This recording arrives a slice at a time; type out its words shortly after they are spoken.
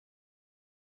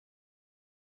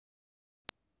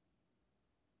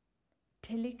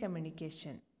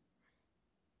Telecommunication.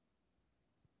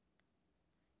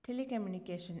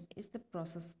 Telecommunication is the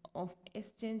process of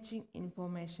exchanging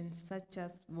information such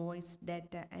as voice,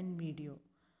 data, and video,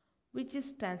 which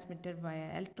is transmitted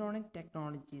via electronic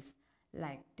technologies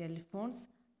like telephones,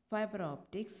 fiber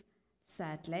optics,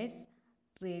 satellites,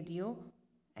 radio,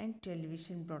 and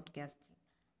television broadcasting,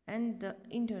 and the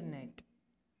internet.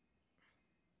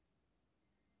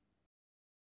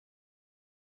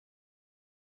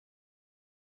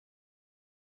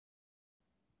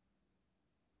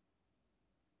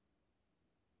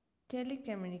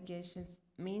 Telecommunications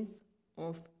means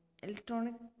of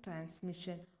electronic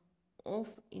transmission of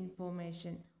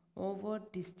information over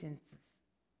distances.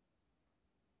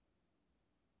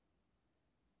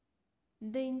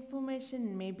 The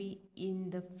information may be in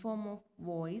the form of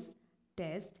voice,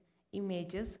 text,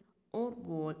 images, or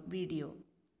video.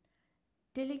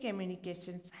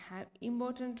 Telecommunications have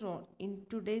important role in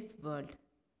today's world.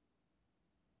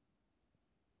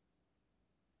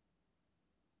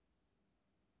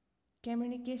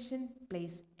 Communication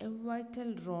plays a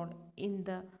vital role in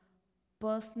the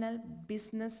personal,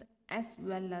 business, as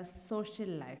well as social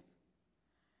life.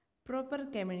 Proper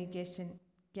communication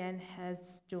can help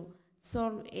to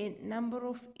solve a number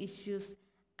of issues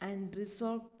and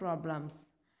resolve problems.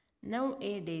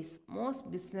 Nowadays,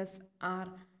 most businesses are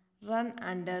run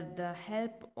under the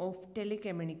help of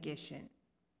telecommunication.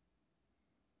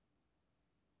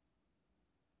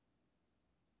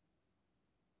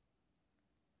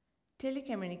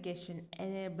 Telecommunication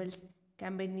enables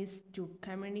companies to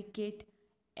communicate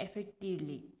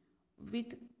effectively with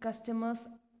customers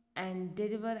and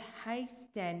deliver high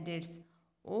standards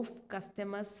of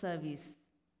customer service.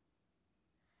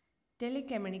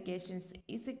 Telecommunications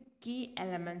is a key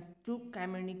element to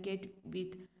communicate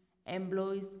with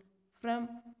employees from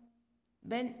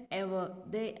whenever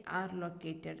they are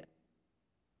located.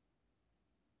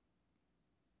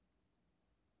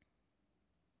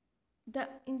 The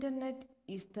internet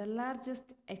is the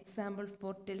largest example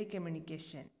for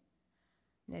telecommunication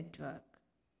network.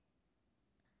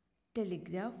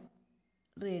 Telegraph,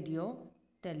 radio,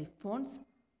 telephones,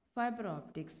 fiber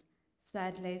optics,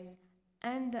 satellites,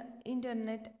 and the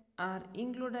internet are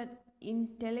included in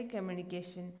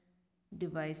telecommunication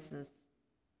devices.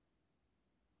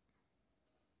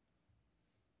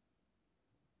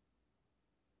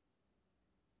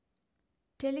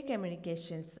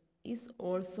 Telecommunications is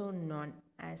also known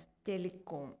as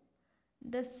telecom.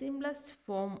 The simplest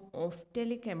form of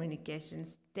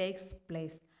telecommunications takes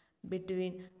place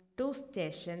between two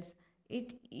stations.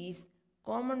 It is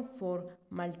common for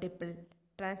multiple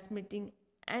transmitting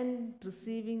and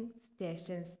receiving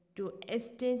stations to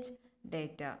exchange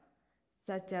data,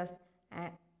 such as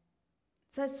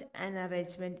such an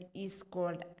arrangement is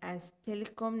called as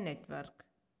telecom network.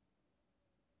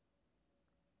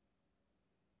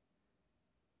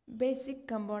 Basic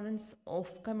components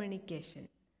of communication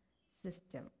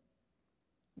system: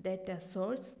 data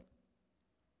source,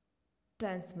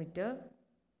 transmitter,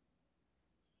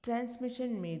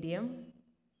 transmission medium,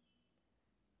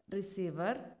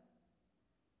 receiver,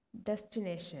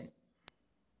 destination.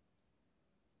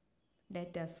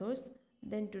 Data source,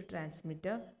 then to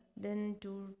transmitter, then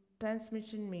to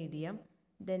transmission medium,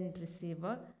 then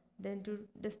receiver, then to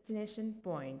destination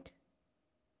point.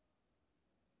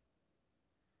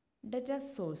 Data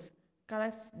source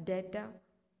collects data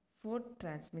for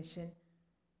transmission.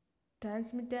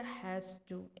 Transmitter helps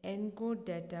to encode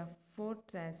data for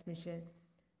transmission.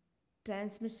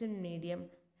 Transmission medium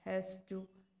helps to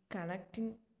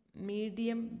connecting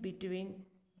medium between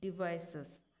devices.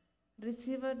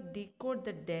 Receiver decodes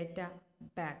the data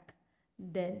back,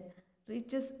 then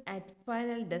reaches at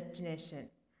final destination.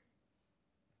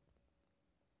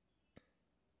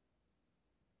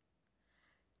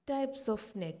 Types of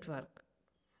network.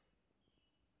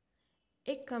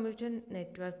 A computer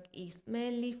network is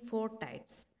mainly four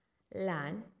types: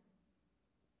 LAN,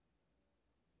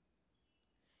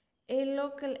 a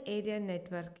local area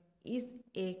network is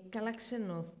a collection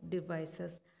of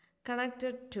devices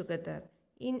connected together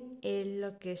in a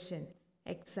location.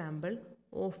 Example: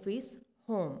 office,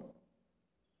 home.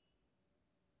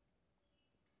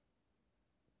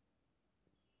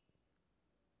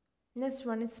 Next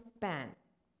one is PAN.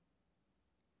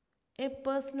 A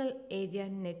personal area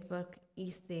network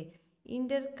is the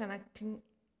interconnecting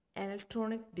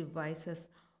electronic devices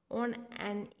on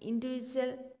an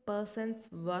individual person's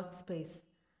workspace.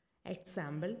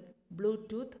 Example: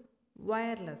 Bluetooth,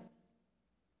 wireless.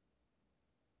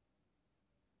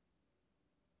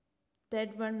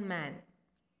 Third one, MAN.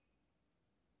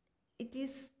 It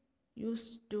is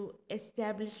used to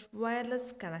establish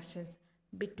wireless connections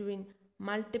between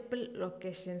multiple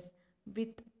locations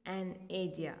with an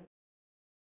area.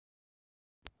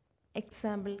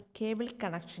 Example, cable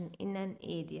connection in an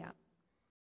area.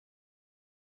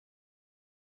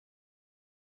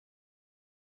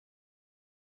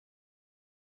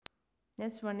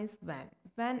 Next one is WAN.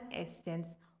 WAN extends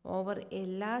over a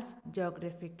large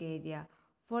geographic area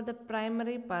for the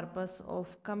primary purpose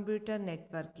of computer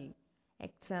networking.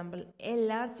 Example, a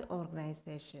large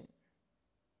organization.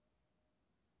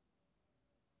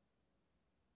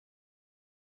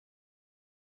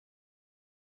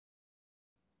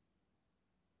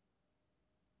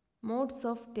 Modes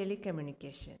of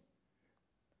telecommunication: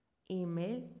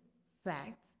 email,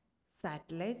 fax,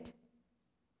 satellite,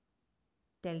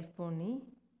 telephony,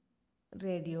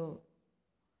 radio,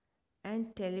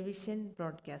 and television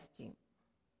broadcasting.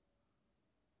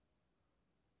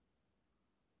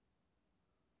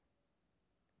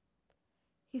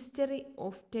 History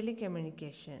of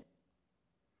telecommunication.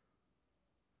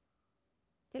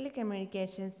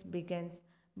 Telecommunications begins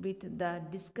with the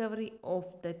discovery of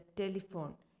the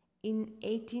telephone in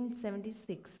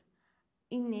 1876.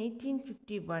 In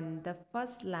 1851, the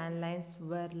first landlines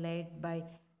were laid by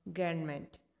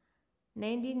government.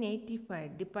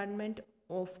 1985, Department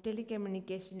of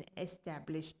Telecommunication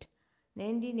established.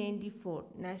 1994,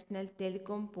 National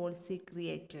Telecom Policy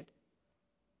created.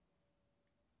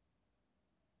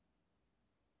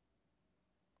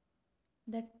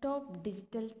 The top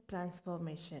digital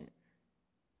transformation.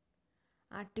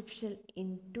 Artificial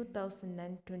in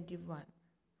 2021.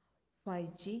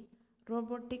 5G,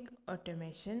 robotic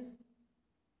automation,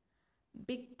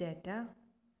 big data,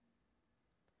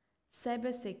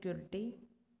 cybersecurity,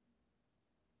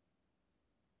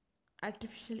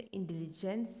 artificial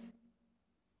intelligence.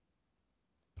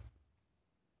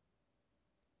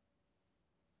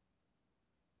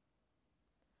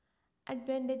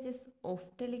 Advantages of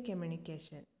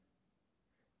telecommunication: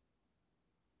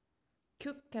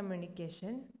 quick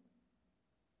communication,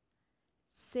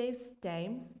 saves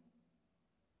time,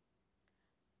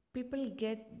 people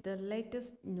get the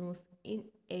latest news in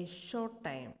a short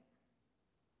time,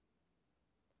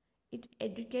 it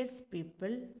educates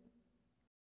people,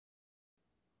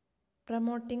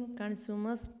 promoting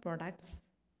consumers' products,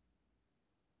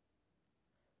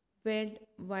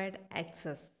 worldwide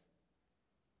access.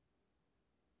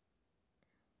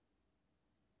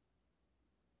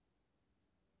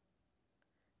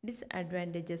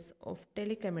 Disadvantages of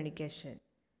telecommunication: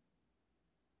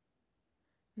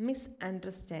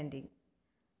 misunderstanding,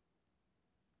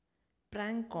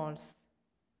 prank calls,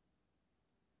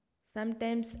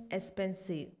 sometimes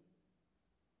expensive,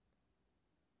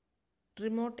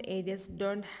 remote areas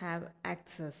don't have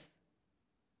access,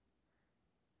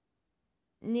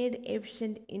 need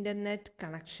efficient internet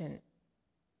connection,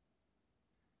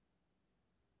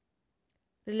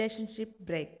 relationship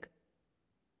break.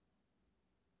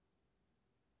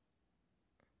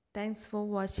 Thanks for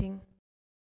watching.